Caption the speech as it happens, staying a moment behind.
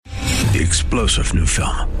the explosive new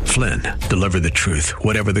film, Flynn, Deliver the Truth,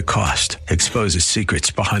 Whatever the Cost, exposes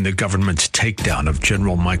secrets behind the government's takedown of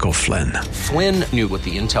General Michael Flynn. Flynn knew what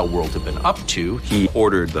the intel world had been up to. He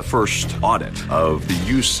ordered the first audit of the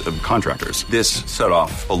use of contractors. This set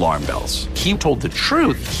off alarm bells. He told the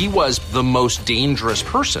truth. He was the most dangerous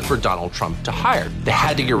person for Donald Trump to hire. They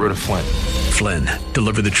had to get rid of Flynn. Flynn,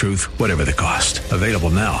 Deliver the Truth, Whatever the Cost. Available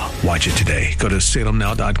now. Watch it today. Go to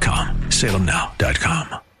salemnow.com.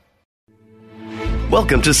 salemnow.com.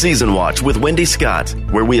 Welcome to Season Watch with Wendy Scott,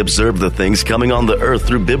 where we observe the things coming on the earth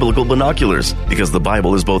through biblical binoculars, because the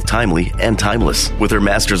Bible is both timely and timeless. With her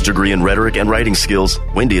master's degree in rhetoric and writing skills,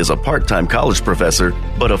 Wendy is a part-time college professor,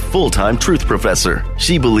 but a full-time truth professor.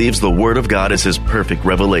 She believes the Word of God is His perfect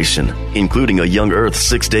revelation, including a young earth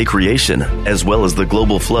 6-day creation, as well as the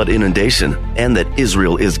global flood inundation, and that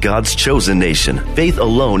Israel is God's chosen nation. Faith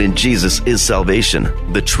alone in Jesus is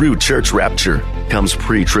salvation. The true church rapture comes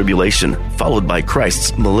pre-tribulation, followed by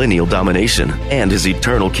Christ's millennial domination and His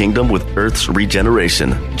eternal kingdom with Earth's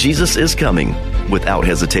regeneration. Jesus is coming without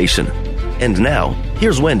hesitation. And now,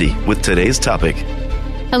 here's Wendy with today's topic.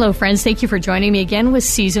 Hello, friends. Thank you for joining me again with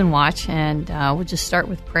Season Watch, and we'll just start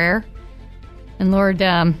with prayer. And Lord,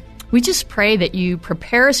 we just pray that you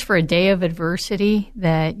prepare us for a day of adversity,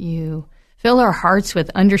 that you fill our hearts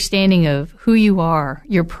with understanding of who you are,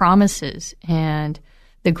 your promises, and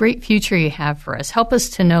the great future you have for us. Help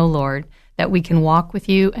us to know, Lord, that we can walk with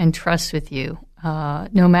you and trust with you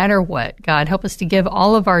no matter what. God, help us to give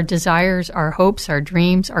all of our desires, our hopes, our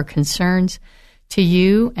dreams, our concerns to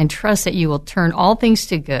you, and trust that you will turn all things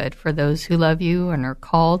to good for those who love you and are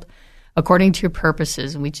called according to your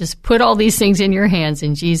purposes. And we just put all these things in your hands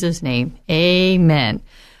in Jesus' name. Amen.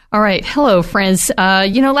 All right. Hello, friends.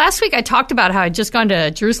 Last week I talked about how I'd just gone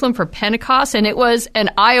to Jerusalem for Pentecost, and it was an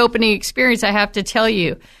eye-opening experience, I have to tell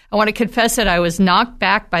you. I want to confess that I was knocked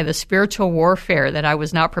back by the spiritual warfare that I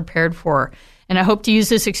was not prepared for. And I hope to use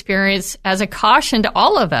this experience as a caution to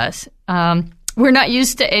all of us. We're not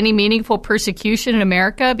used to any meaningful persecution in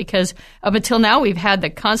America because up until now we've had the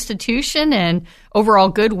Constitution and overall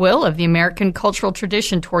goodwill of the American cultural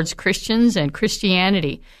tradition towards Christians and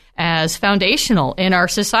Christianity as foundational in our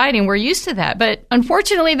society, and we're used to that. But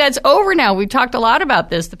unfortunately, that's over now. We've talked a lot about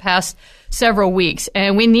this the past several weeks,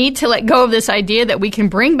 and we need to let go of this idea that we can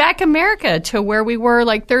bring back America to where we were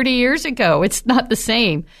like 30 years ago. It's not the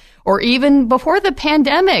same. Or even before the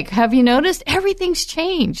pandemic, have you noticed? Everything's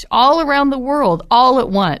changed all around the world, all at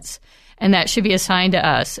once. And that should be a sign to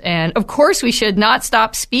us. And of course, we should not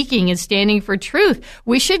stop speaking and standing for truth.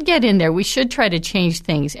 We should get in there. We should try to change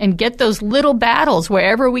things and get those little battles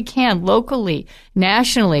wherever we can, locally,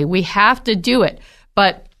 nationally. We have to do it.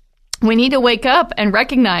 But we need to wake up and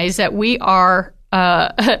recognize that we are,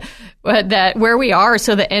 that where we are,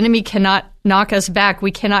 so the enemy cannot knock us back.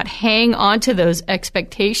 We cannot hang on to those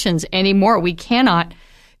expectations anymore. We cannot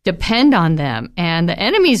depend on them. And the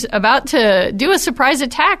enemy's about to do a surprise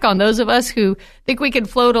attack on those of us who think we can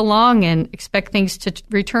float along and expect things to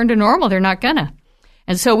return to normal. They're not gonna.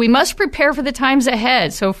 And so we must prepare for the times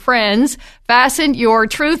ahead. So friends, fasten your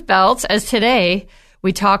truth belts, as today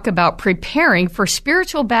we talk about preparing for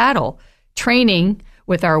spiritual battle, training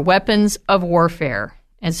with our weapons of warfare.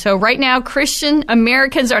 And so right now, Christian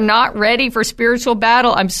Americans are not ready for spiritual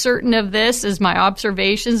battle. I'm certain of this as my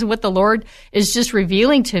observations and what the Lord is just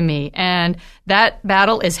revealing to me. And that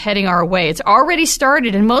battle is heading our way. It's already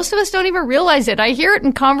started, and most of us don't even realize it. I hear it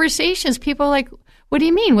in conversations. People are like, what do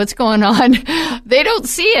you mean? What's going on? They don't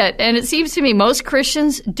see it. And it seems to me most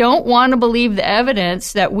Christians don't want to believe the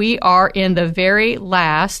evidence that we are in the very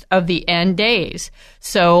last of the end days.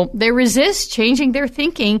 So they resist changing their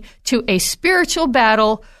thinking to a spiritual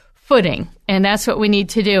battle footing. And that's what we need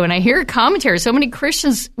to do. And I hear commentary. So many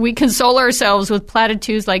Christians, we console ourselves with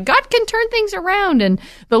platitudes like God can turn things around and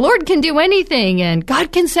the Lord can do anything and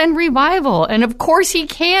God can send revival. And of course he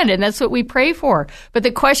can. And that's what we pray for. But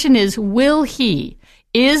the question is, will he?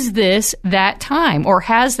 Is this that time, or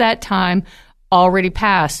has that time already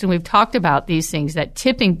passed? And we've talked about these things, that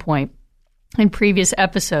tipping point, in previous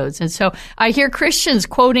episodes. And so I hear Christians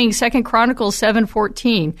quoting 2 Chronicles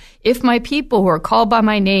 7:14, if my people who are called by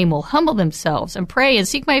my name will humble themselves and pray and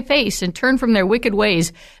seek my face and turn from their wicked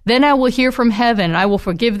ways, then I will hear from heaven and I will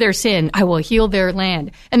forgive their sin. I will heal their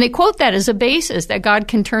land. And they quote that as a basis that God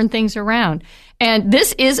can turn things around. And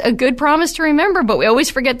this is a good promise to remember, but we always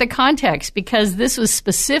forget the context because this was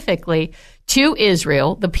specifically to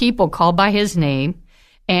Israel, the people called by his name,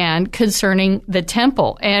 and concerning the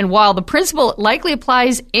temple. And while the principle likely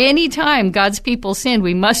applies any time God's people sin,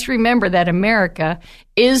 we must remember that America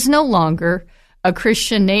is no longer a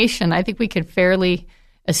Christian nation. I think we could fairly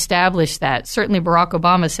establish that. Certainly Barack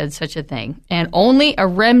Obama said such a thing. And only a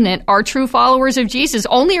remnant are true followers of Jesus.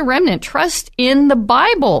 Only a remnant trust in the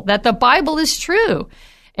Bible, that the Bible is true.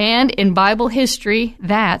 And in Bible history,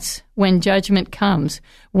 that's when judgment comes,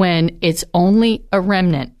 when it's only a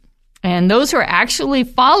remnant. And those who are actually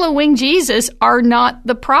following Jesus are not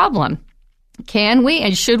the problem. Can we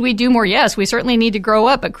and should we do more? Yes, we certainly need to grow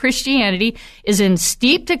up, but Christianity is in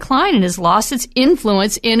steep decline and has lost its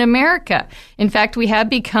influence in America. In fact, we have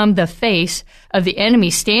become the face of the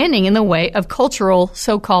enemy, standing in the way of cultural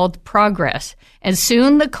so-called progress. And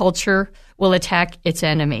soon the culture will attack its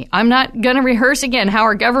enemy. I'm not going to rehearse again how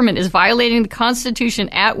our government is violating the Constitution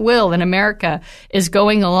at will and America is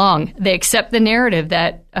going along. They accept the narrative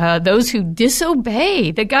that those who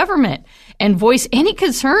disobey the government and voice any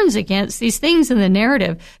concerns against these things in the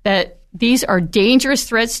narrative, that these are dangerous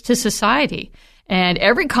threats to society. And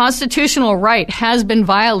every constitutional right has been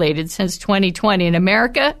violated since 2020, and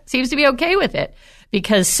America seems to be okay with it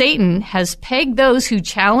because Satan has pegged those who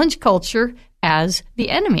challenge culture as the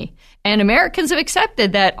enemy. And Americans have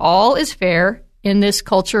accepted that all is fair in this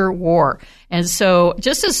culture war. And so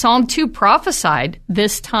just as Psalm 2 prophesied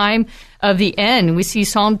this time of the end, we see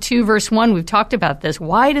Psalm 2 verse 1, we've talked about this.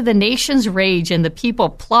 Why do the nations rage and the people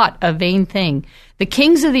plot a vain thing? The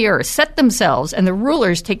kings of the earth set themselves and the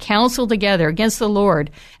rulers take counsel together against the Lord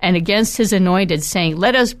and against his anointed, saying,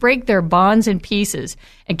 let us break their bonds in pieces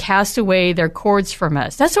and cast away their cords from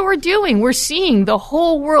us. That's what we're doing. We're seeing the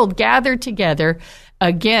whole world gathered together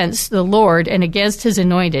against the Lord and against his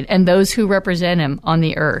anointed and those who represent him on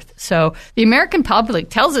the earth. So the American public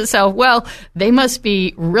tells itself, well, they must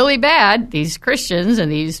be really bad, these Christians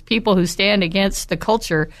and these people who stand against the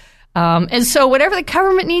culture. And so whatever the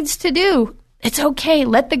government needs to do, it's okay.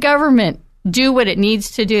 Let the government do what it needs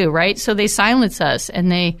to do, right? So they silence us,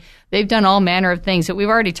 and they've done all manner of things that we've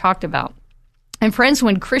already talked about. And friends,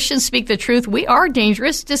 when Christians speak the truth, we are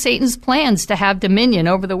dangerous to Satan's plans to have dominion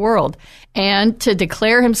over the world and to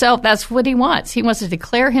declare himself. That's what he wants. He wants to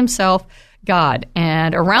declare himself God.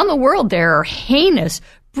 And around the world, there are heinous,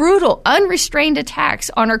 brutal, unrestrained attacks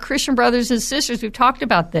on our Christian brothers and sisters. We've talked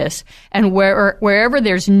about this. And wherever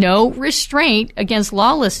there's no restraint against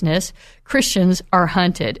lawlessness, Christians are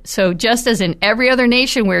hunted. So just as in every other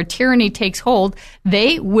nation where tyranny takes hold,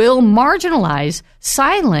 they will marginalize,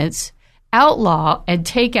 silence, outlaw, and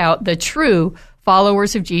take out the true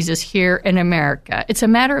followers of Jesus here in America. It's a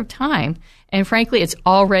matter of time. And frankly, it's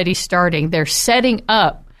already starting. They're setting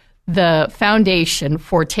up the foundation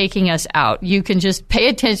for taking us out. You can just pay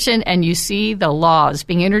attention and you see the laws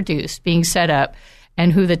being introduced, being set up,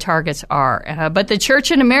 and who the targets are. But the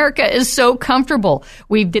church in America is so comfortable.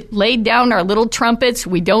 We've laid down our little trumpets.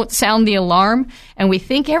 We don't sound the alarm. And we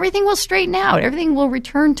think everything will straighten out. Everything will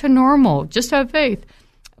return to normal. Just have faith.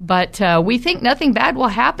 But we think nothing bad will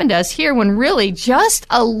happen to us here when really just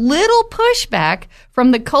a little pushback from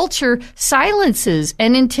the culture silences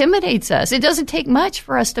and intimidates us. It doesn't take much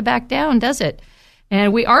for us to back down, does it?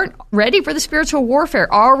 And we aren't ready for the spiritual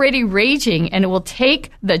warfare already raging, and it will take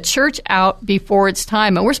the church out before it's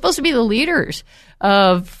time. And we're supposed to be the leaders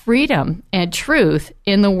of freedom and truth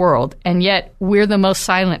in the world, and yet we're the most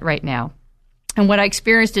silent right now. And what I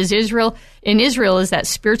experienced in Israel is that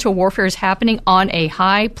spiritual warfare is happening on a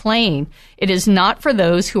high plane. It is not for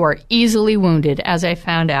those who are easily wounded, as I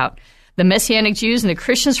found out. The Messianic Jews and the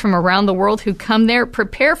Christians from around the world who come there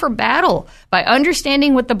prepare for battle by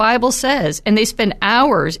understanding what the Bible says, and they spend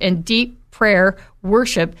hours in deep prayer,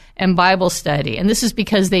 worship, and Bible study. And this is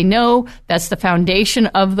because they know that's the foundation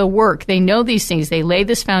of the work. They know these things. They lay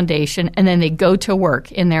this foundation, and then they go to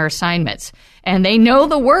work in their assignments. And they know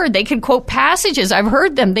the word. They can quote passages. I've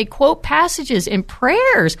heard them. They quote passages in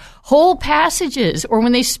prayers, whole passages, or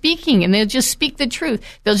when they're speaking, and they'll just speak the truth.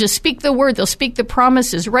 They'll just speak the word. They'll speak the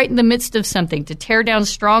promises right in the midst of something to tear down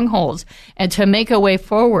strongholds and to make a way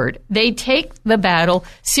forward. They take the battle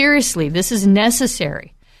seriously. This is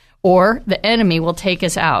necessary, or the enemy will take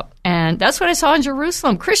us out. And that's what I saw in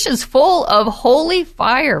Jerusalem. Christians full of holy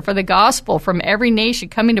fire for the gospel from every nation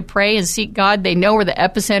coming to pray and seek God. They know where the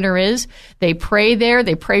epicenter is. They pray there.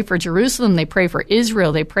 They pray for Jerusalem. They pray for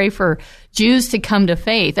Israel. They pray for Jews to come to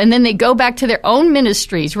faith. And then they go back to their own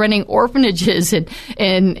ministries, running orphanages and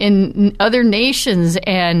in other nations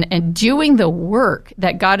and doing the work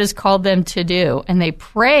that God has called them to do. And they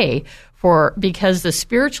pray because the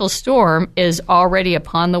spiritual storm is already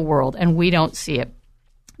upon the world and we don't see it.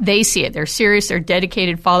 They see it. They're serious. They're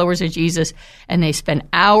dedicated followers of Jesus, and they spend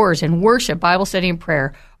hours in worship, Bible study, and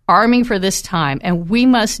prayer, arming for this time. And we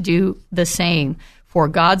must do the same for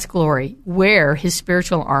God's glory, wear his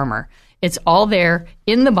spiritual armor. It's all there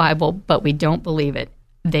in the Bible, but we don't believe it.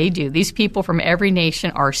 They do. These people from every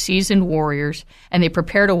nation are seasoned warriors, and they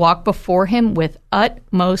prepare to walk before him with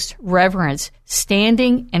utmost reverence,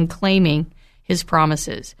 standing and claiming his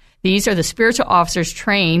promises. These are the spiritual officers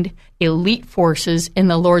trained elite forces in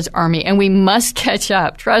the Lord's army, and we must catch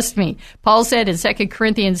up. Trust me. Paul said in 2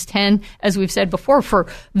 Corinthians 10, as we've said before, for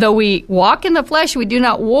though we walk in the flesh, we do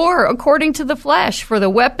not war according to the flesh, for the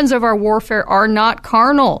weapons of our warfare are not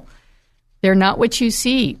carnal. They're not what you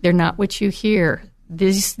see. They're not what you hear.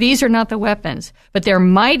 These are not the weapons, but they're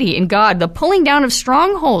mighty in God, the pulling down of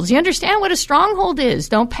strongholds. You understand what a stronghold is.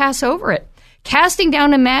 Don't pass over it. Casting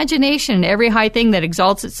down imagination and every high thing that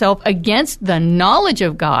exalts itself against the knowledge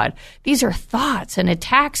of God. These are thoughts and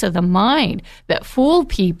attacks of the mind that fool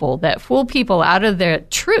people out of their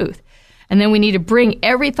truth. And then we need to bring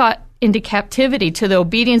every thought into captivity to the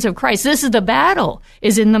obedience of Christ. This is the battle,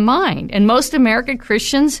 is in the mind. And most American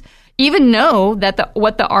Christians even know that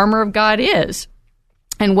what the armor of God is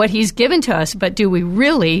and what he's given to us, but do we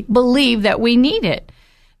really believe that we need it?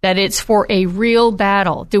 That it's for a real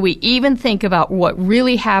battle? Do we even think about what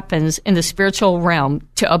really happens in the spiritual realm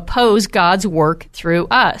to oppose God's work through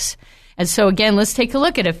us? And so again, let's take a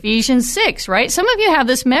look at Ephesians 6, right? Some of you have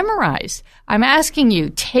this memorized. I'm asking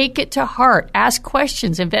you, take it to heart, ask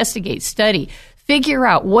questions, investigate, study, figure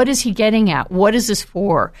out what is he getting at? What is this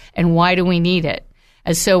for? And why do we need it?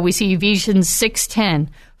 And so we see Ephesians 6:10.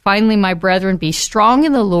 Finally, my brethren, be strong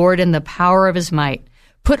in the Lord and the power of his might.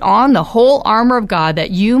 Put on the whole armor of God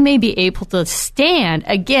that you may be able to stand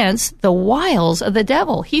against the wiles of the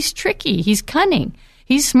devil. He's tricky. He's cunning.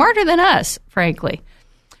 He's smarter than us, frankly.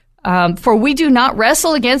 For we do not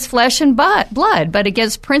wrestle against flesh and blood, but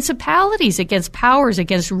against principalities, against powers,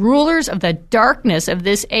 against rulers of the darkness of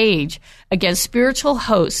this age, against spiritual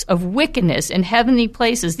hosts of wickedness in heavenly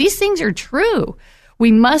places. These things are true.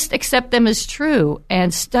 We must accept them as true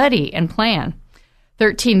and study and plan.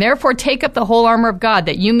 13, therefore take up the whole armor of God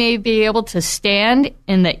that you may be able to stand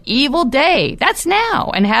in the evil day. That's now.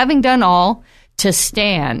 And having done all, to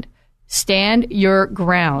stand. Stand your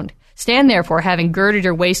ground. Stand therefore, having girded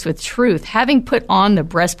your waist with truth, having put on the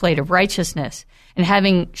breastplate of righteousness, and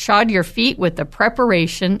having shod your feet with the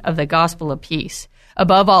preparation of the gospel of peace.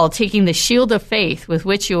 Above all, taking the shield of faith with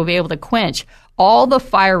which you will be able to quench all the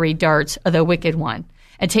fiery darts of the wicked one.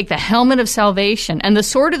 And take the helmet of salvation and the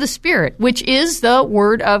sword of the Spirit, which is the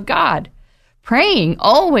word of God. Praying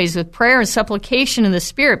always with prayer and supplication in the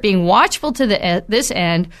Spirit, being watchful to this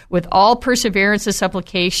end with all perseverance and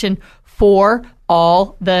supplication for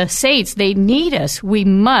all the saints. They need us. We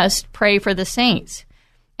must pray for the saints.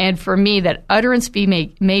 And for me, that utterance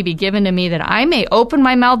may be given to me, that I may open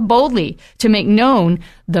my mouth boldly to make known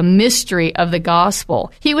the mystery of the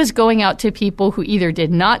gospel. He was going out to people who either did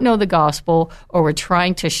not know the gospel or were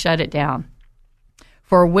trying to shut it down.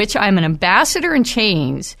 For which I am an ambassador in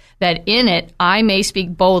chains, that in it I may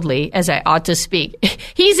speak boldly as I ought to speak.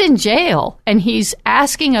 He's in jail, and he's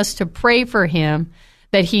asking us to pray for him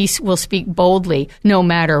that he will speak boldly no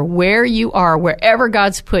matter where you are, wherever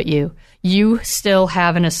God's put you. You still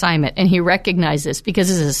have an assignment. And he recognized this because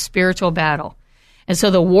this is a spiritual battle. And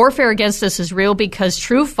so the warfare against us is real because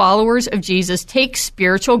true followers of Jesus take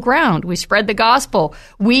spiritual ground. We spread the gospel.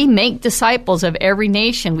 We make disciples of every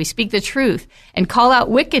nation. We speak the truth and call out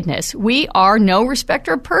wickedness. We are no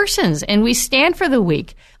respecter of persons, and we stand for the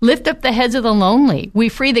weak, lift up the heads of the lonely. We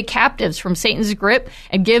free the captives from Satan's grip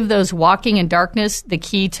and give those walking in darkness the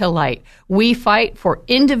key to light. We fight for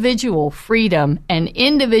individual freedom and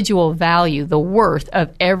individual value, the worth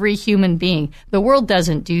of every human being. The world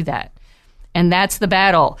doesn't do that. And that's the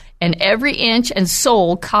battle. And every inch and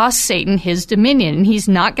soul costs Satan his dominion. And he's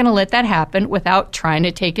not going to let that happen without trying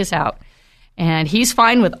to take us out. And he's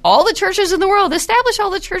fine with all the churches in the world. Establish all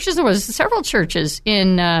the churches in the world. There's several churches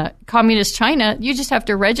in communist China. You just have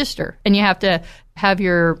to register. And you have to have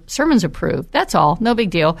your sermons approved. That's all. No big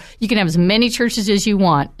deal. You can have as many churches as you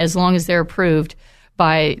want as long as they're approved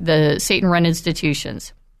by the Satan-run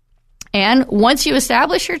institutions. And once you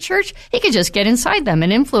establish your church, he can just get inside them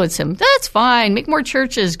and influence them. That's fine. Make more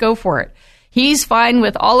churches. Go for it. He's fine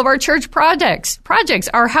with all of our church projects,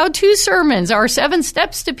 our how-to sermons, our 7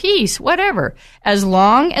 steps to peace, whatever, as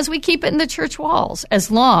long as we keep it in the church walls,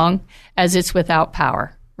 as long as it's without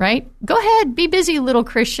power, right? Go ahead. Be busy, little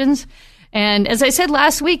Christians. And as I said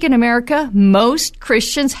last week in America, most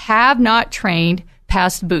Christians have not trained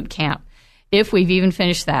past boot camp, if we've even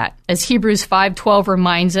finished that. As Hebrews 5:12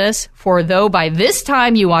 reminds us, for though by this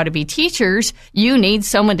time you ought to be teachers, you need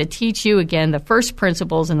someone to teach you again the first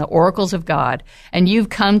principles and the oracles of God, and you've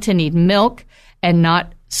come to need milk and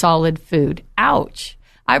not solid food. Ouch.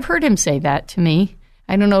 I've heard him say that to me.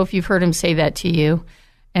 I don't know if you've heard him say that to you.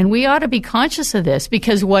 And we ought to be conscious of this,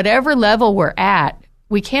 because whatever level we're at,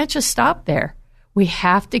 we can't just stop there. We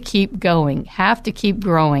have to keep going, have to keep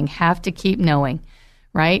growing, have to keep knowing,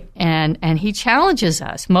 right? And he challenges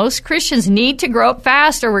us. Most Christians need to grow up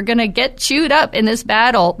fast, or we're going to get chewed up in this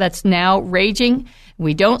battle that's now raging.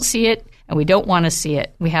 We don't see it, and we don't want to see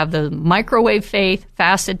it. We have the microwave faith,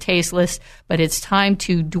 fasted, tasteless, but it's time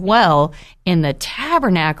to dwell in the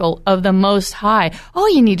tabernacle of the Most High. Oh,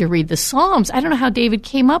 you need to read the Psalms. I don't know how David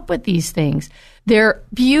came up with these things. They're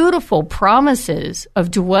beautiful promises of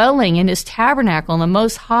dwelling in his tabernacle, in the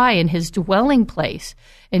Most High, in his dwelling place,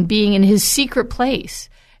 and being in his secret place,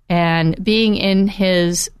 and being in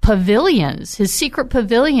his pavilions, his secret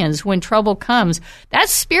pavilions when trouble comes.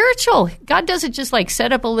 That's spiritual. God doesn't just like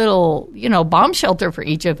set up a little, bomb shelter for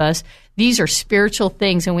each of us. These are spiritual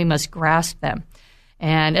things, and we must grasp them.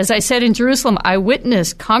 And as I said in Jerusalem, I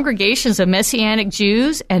witnessed congregations of Messianic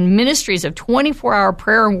Jews and ministries of 24-hour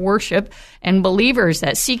prayer and worship, and believers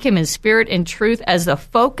that seek him in spirit and truth as the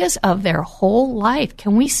focus of their whole life.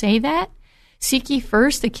 Can we say that? Seek ye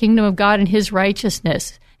first the kingdom of God and his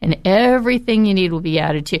righteousness, and everything you need will be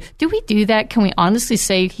added to you. Do we do that? Can we honestly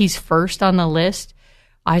say he's first on the list?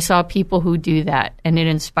 I saw people who do that, and it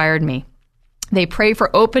inspired me. They pray for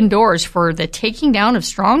open doors, for the taking down of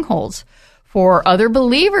strongholds, for other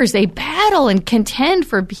believers. They battle and contend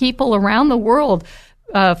for people around the world,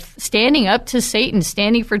 standing up to Satan,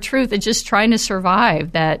 standing for truth, and just trying to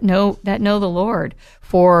survive, that know the Lord,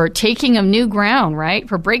 for taking of new ground, right?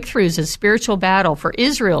 For breakthroughs in spiritual battle, for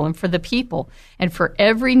Israel and for the people, and for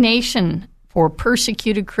every nation, for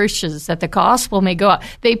persecuted Christians, that the gospel may go out.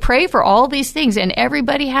 They pray for all these things, and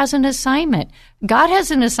everybody has an assignment. God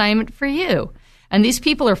has an assignment for you. And these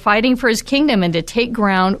people are fighting for his kingdom and to take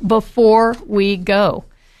ground before we go.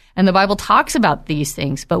 And the Bible talks about these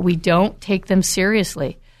things, but we don't take them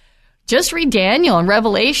seriously. Just read Daniel and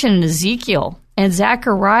Revelation and Ezekiel and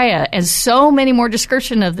Zechariah and so many more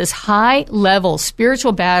descriptions of this high-level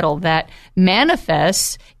spiritual battle that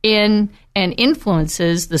manifests in and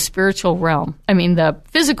influences the spiritual realm. The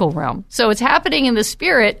physical realm. So it's happening in the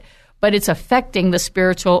spirit, but it's affecting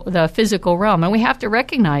the physical realm. And we have to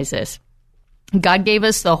recognize this. God gave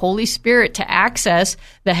us the Holy Spirit to access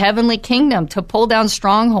the heavenly kingdom, to pull down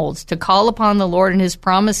strongholds, to call upon the Lord and his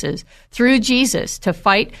promises through Jesus, to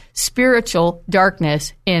fight spiritual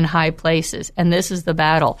darkness in high places. And this is the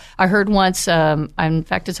battle. I heard once, in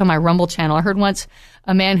fact, it's on my Rumble channel, I heard once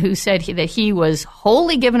a man who said that he was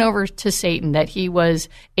wholly given over to Satan, that he was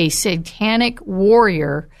a satanic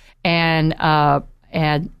warrior and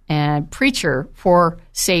preacher for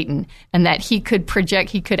Satan, and that he could project,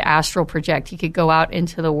 he could astral project, he could go out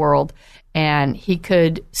into the world, and he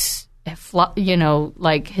could,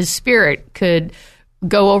 like his spirit could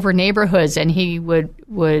go over neighborhoods, and he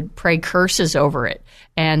would pray curses over it,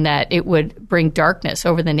 and that it would bring darkness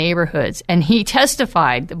over the neighborhoods. And he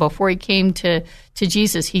testified, before he came to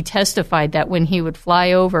Jesus, he testified that when he would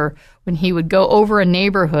when he would go over a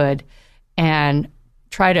neighborhood and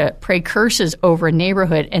try to pray curses over a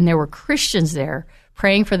neighborhood, and there were Christians there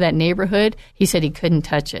praying for that neighborhood, he said he couldn't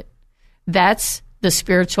touch it. That's the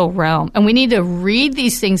spiritual realm. And we need to read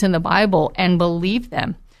these things in the Bible and believe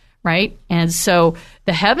them, right? And so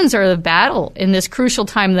the heavens are the battle in this crucial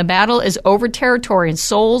time. The battle is over territory and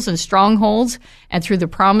souls and strongholds, and through the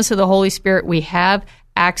promise of the Holy Spirit, we have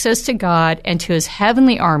access to God and to his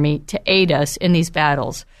heavenly army to aid us in these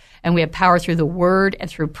battles. And we have power through the word and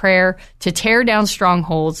through prayer to tear down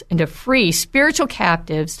strongholds and to free spiritual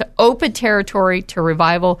captives, to open territory to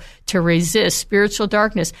revival, to resist spiritual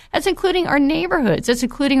darkness. That's including our neighborhoods. That's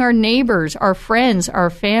including our neighbors, our friends,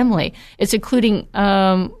 our family. It's including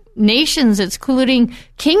nations. It's including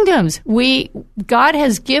kingdoms. God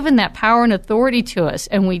has given that power and authority to us,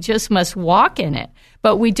 and we just must walk in it.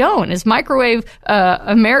 But we don't. As microwave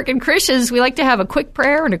American Christians, we like to have a quick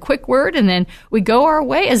prayer and a quick word, and then we go our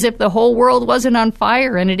way as if the whole world wasn't on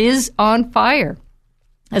fire, and it is on fire,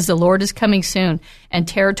 as the Lord is coming soon, and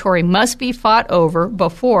territory must be fought over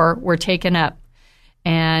before we're taken up.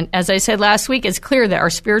 And as I said last week, it's clear that our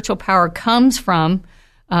spiritual power comes from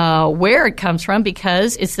where it comes from,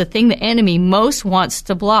 because it's the thing the enemy most wants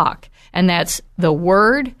to block, and that's the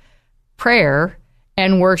word, prayer,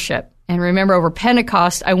 and worship. And remember, over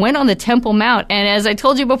Pentecost, I went on the Temple Mount, and as I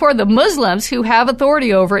told you before, the Muslims who have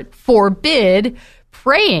authority over it forbid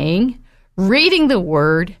praying, reading the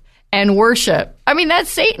word, and worship. That's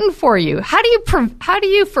Satan for you. How do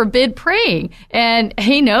you forbid praying? And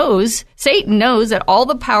Satan knows that all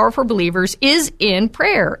the power for believers is in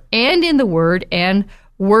prayer and in the word and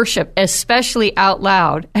worship, especially out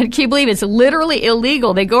loud. And can you believe it's literally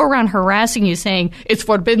illegal? They go around harassing you saying, it's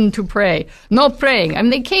forbidden to pray. No praying. I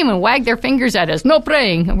mean, they came and wagged their fingers at us. No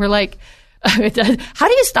praying. And we're like, how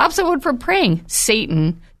do you stop someone from praying?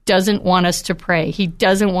 Satan doesn't want us to pray. He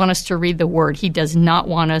doesn't want us to read the word. He does not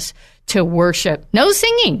want us to worship. No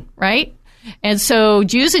singing, right? And so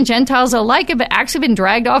Jews and Gentiles alike have actually been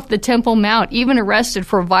dragged off the Temple Mount, even arrested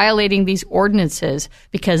for violating these ordinances,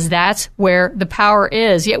 because that's where the power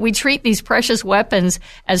is. Yet we treat these precious weapons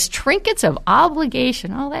as trinkets of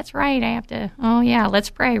obligation. Oh, that's right. I have to, let's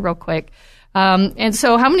pray real quick. And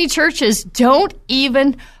so how many churches don't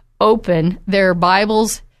even open their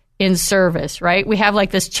Bibles in service, right? We have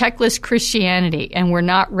like this checklist Christianity, and we're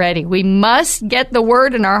not ready. We must get the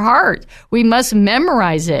word in our heart. We must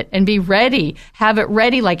memorize it and be ready, have it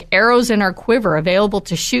ready like arrows in our quiver, available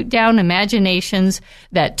to shoot down imaginations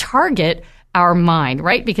that target our mind,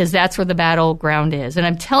 right? Because that's where the battleground is. And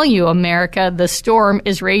I'm telling you, America, the storm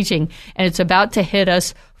is raging, and it's about to hit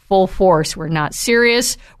us full force. We're not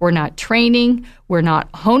serious. We're not training. We're not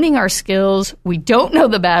honing our skills. We don't know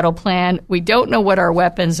the battle plan. We don't know what our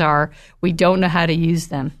weapons are. We don't know how to use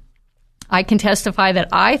them. I can testify that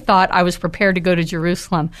I thought I was prepared to go to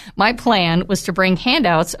Jerusalem. My plan was to bring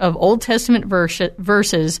handouts of Old Testament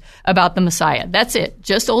verses about the Messiah. That's it.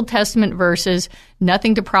 Just Old Testament verses,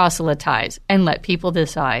 nothing to proselytize, and let people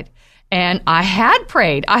decide. And I had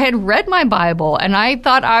prayed. I had read my Bible, and I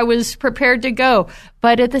thought I was prepared to go.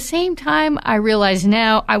 But at the same time, I realize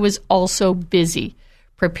now I was also busy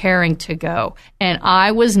preparing to go. And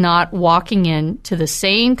I was not walking into the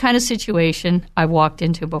same kind of situation I've walked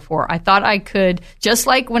into before. I thought I could, just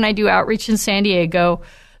like when I do outreach in San Diego,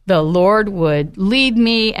 the Lord would lead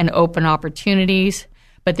me and open opportunities.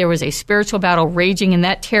 But there was a spiritual battle raging in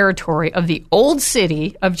that territory of the old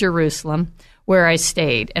city of Jerusalem, where I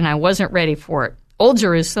stayed, and I wasn't ready for it. Old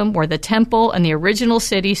Jerusalem, where the temple and the original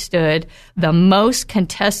city stood, the most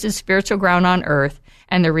contested spiritual ground on earth,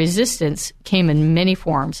 and the resistance came in many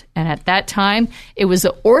forms. And at that time, it was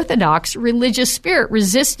the Orthodox religious spirit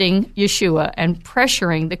resisting Yeshua and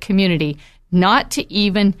pressuring the community not to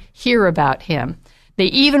even hear about him. They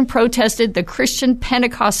even protested the Christian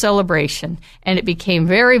Pentecost celebration, and it became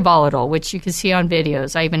very volatile, which you can see on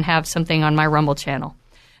videos. I even have something on my Rumble channel.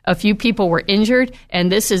 A few people were injured,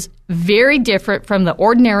 and this is very different from the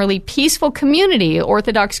ordinarily peaceful community,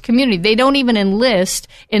 Orthodox community. They don't even enlist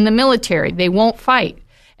in the military. They won't fight.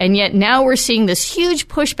 And yet now we're seeing this huge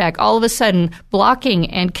pushback all of a sudden, blocking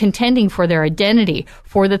and contending for their identity,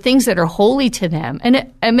 for the things that are holy to them. And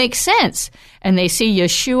it makes sense. And they see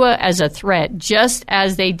Yeshua as a threat, just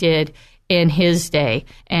as they did in his day.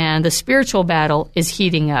 And the spiritual battle is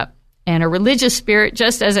heating up. And a religious spirit,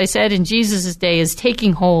 just as I said in Jesus' day, is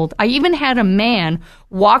taking hold. I even had a man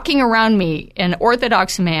walking around me, an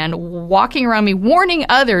Orthodox man walking around me, warning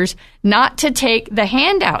others not to take the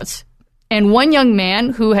handouts. And one young man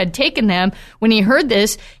who had taken them, when he heard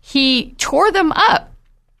this, he tore them up.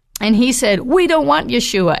 And he said, "We don't want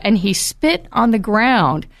Yeshua." And he spit on the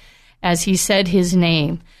ground as he said his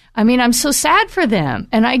name. I mean, I'm so sad for them,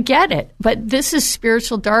 and I get it. But this is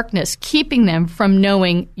spiritual darkness, keeping them from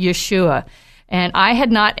knowing Yeshua. And I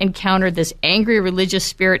had not encountered this angry religious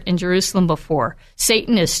spirit in Jerusalem before.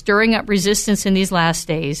 Satan is stirring up resistance in these last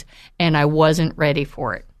days, and I wasn't ready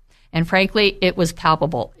for it. And frankly, it was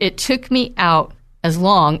palpable. It took me out as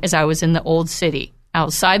long as I was in the old city.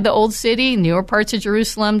 Outside the old city, newer parts of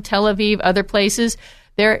Jerusalem, Tel Aviv, other places,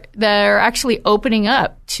 they're actually opening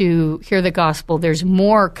up to hear the gospel. There's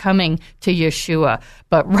more coming to Yeshua.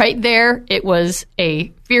 But right there, it was a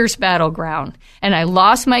fierce battleground. And I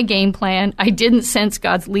lost my game plan. I didn't sense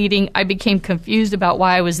God's leading. I became confused about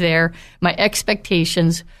why I was there. My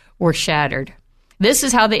expectations were shattered. This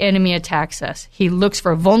is how the enemy attacks us. He looks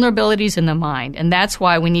for vulnerabilities in the mind. And that's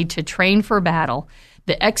why we need to train for battle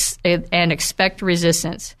and expect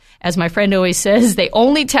resistance. As my friend always says, they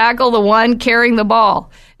only tackle the one carrying the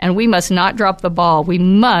ball, and we must not drop the ball. We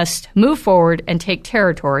must move forward and take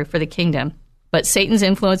territory for the kingdom. But Satan's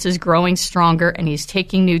influence is growing stronger, and he's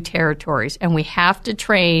taking new territories, and we have to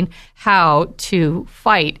train how to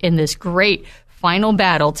fight in this great final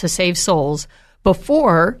battle to save souls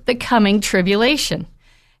before the coming tribulation.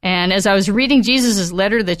 And as I was reading Jesus'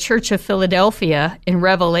 letter to the Church of Philadelphia in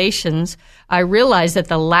Revelations, I realized that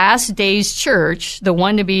the last days church, the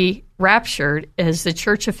one to be raptured, is the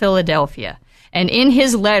Church of Philadelphia. And in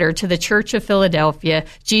his letter to the Church of Philadelphia,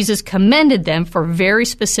 Jesus commended them for very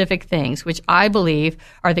specific things, which I believe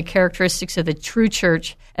are the characteristics of the true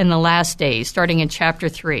church in the last days, starting in chapter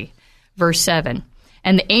 3, verse 7.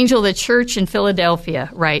 And the angel of the church in Philadelphia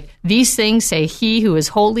write, "These things say he who is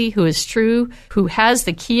holy, who is true, who has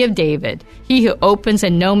the key of David, he who opens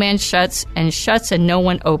and no man shuts, and shuts and no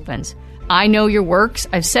one opens. I know your works.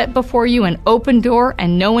 I've set before you an open door,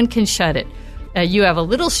 and no one can shut it. You have a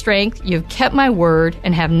little strength, you have kept my word,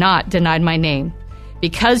 and have not denied my name.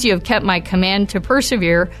 Because you have kept my command to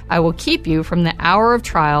persevere, I will keep you from the hour of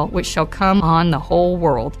trial which shall come on the whole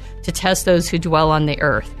world to test those who dwell on the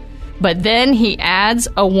earth." But then he adds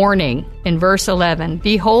a warning in verse 11.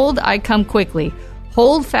 "Behold, I come quickly.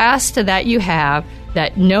 Hold fast to that you have,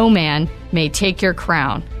 that no man may take your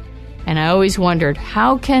crown." And I always wondered,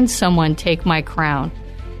 how can someone take my crown?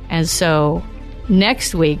 And so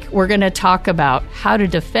next week, we're going to talk about how to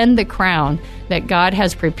defend the crown that God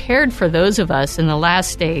has prepared for those of us in the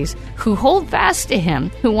last days who hold fast to Him,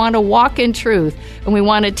 who want to walk in truth, and we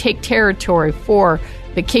want to take territory for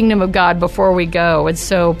the kingdom of God before we go. And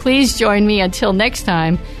so please join me until next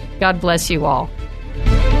time. God bless you all.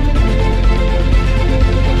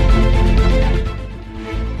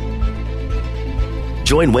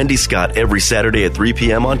 Join Wendy Scott every Saturday at 3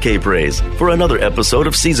 p.m. on K-Praise for another episode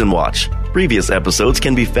of Season Watch. Previous episodes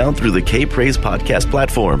can be found through the K-Praise podcast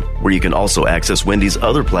platform, where you can also access Wendy's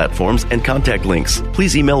other platforms and contact links.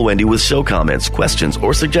 Please email Wendy with show comments, questions,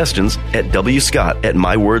 or suggestions at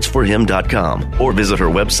wscott@mywordsforhim.com or visit her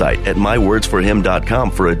website at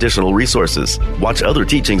mywordsforhim.com for additional resources. Watch other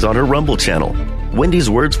teachings on her Rumble channel. Wendy's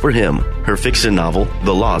Words for Him, her fiction novel,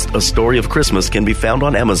 The Lost, A Story of Christmas, can be found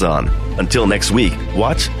on Amazon. Until next week,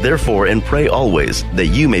 watch, therefore, and pray always that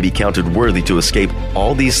you may be counted worthy to escape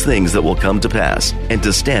all these things that will come to pass and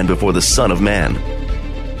to stand before the Son of Man.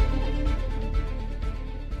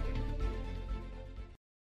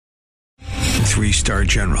 Three-star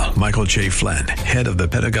General Michael J. Flynn, head of the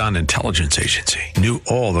Pentagon Intelligence Agency, knew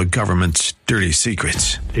all the government's dirty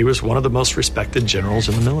secrets. He was one of the most respected generals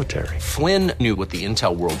in the military. Flynn knew what the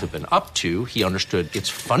intel world had been up to. He understood its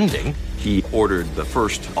funding. He ordered the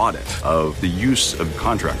first audit of the use of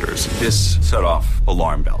contractors. This set off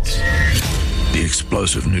alarm bells. The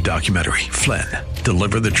explosive new documentary, Flynn,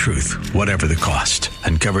 Deliver the Truth, Whatever the Cost,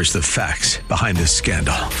 uncovers the facts behind this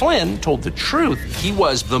scandal. Flynn told the truth. He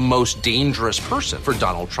was the most dangerous person for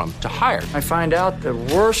Donald Trump to hire. I find out the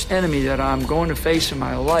worst enemy that I'm going to face in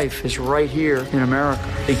my life is right here in America.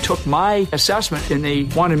 They took my assessment and they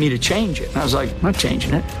wanted me to change it. And I was like, I'm not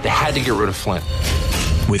changing it. They had to get rid of Flynn.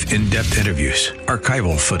 With in-depth interviews,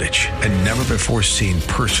 archival footage, and never-before-seen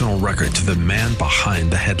personal records of the man behind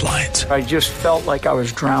the headlines. I just felt like I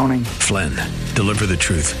was drowning. Flynn, Deliver the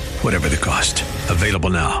Truth, Whatever the Cost.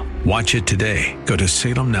 Available now. Watch it today. Go to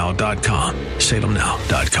salemnow.com.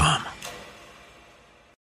 salemnow.com.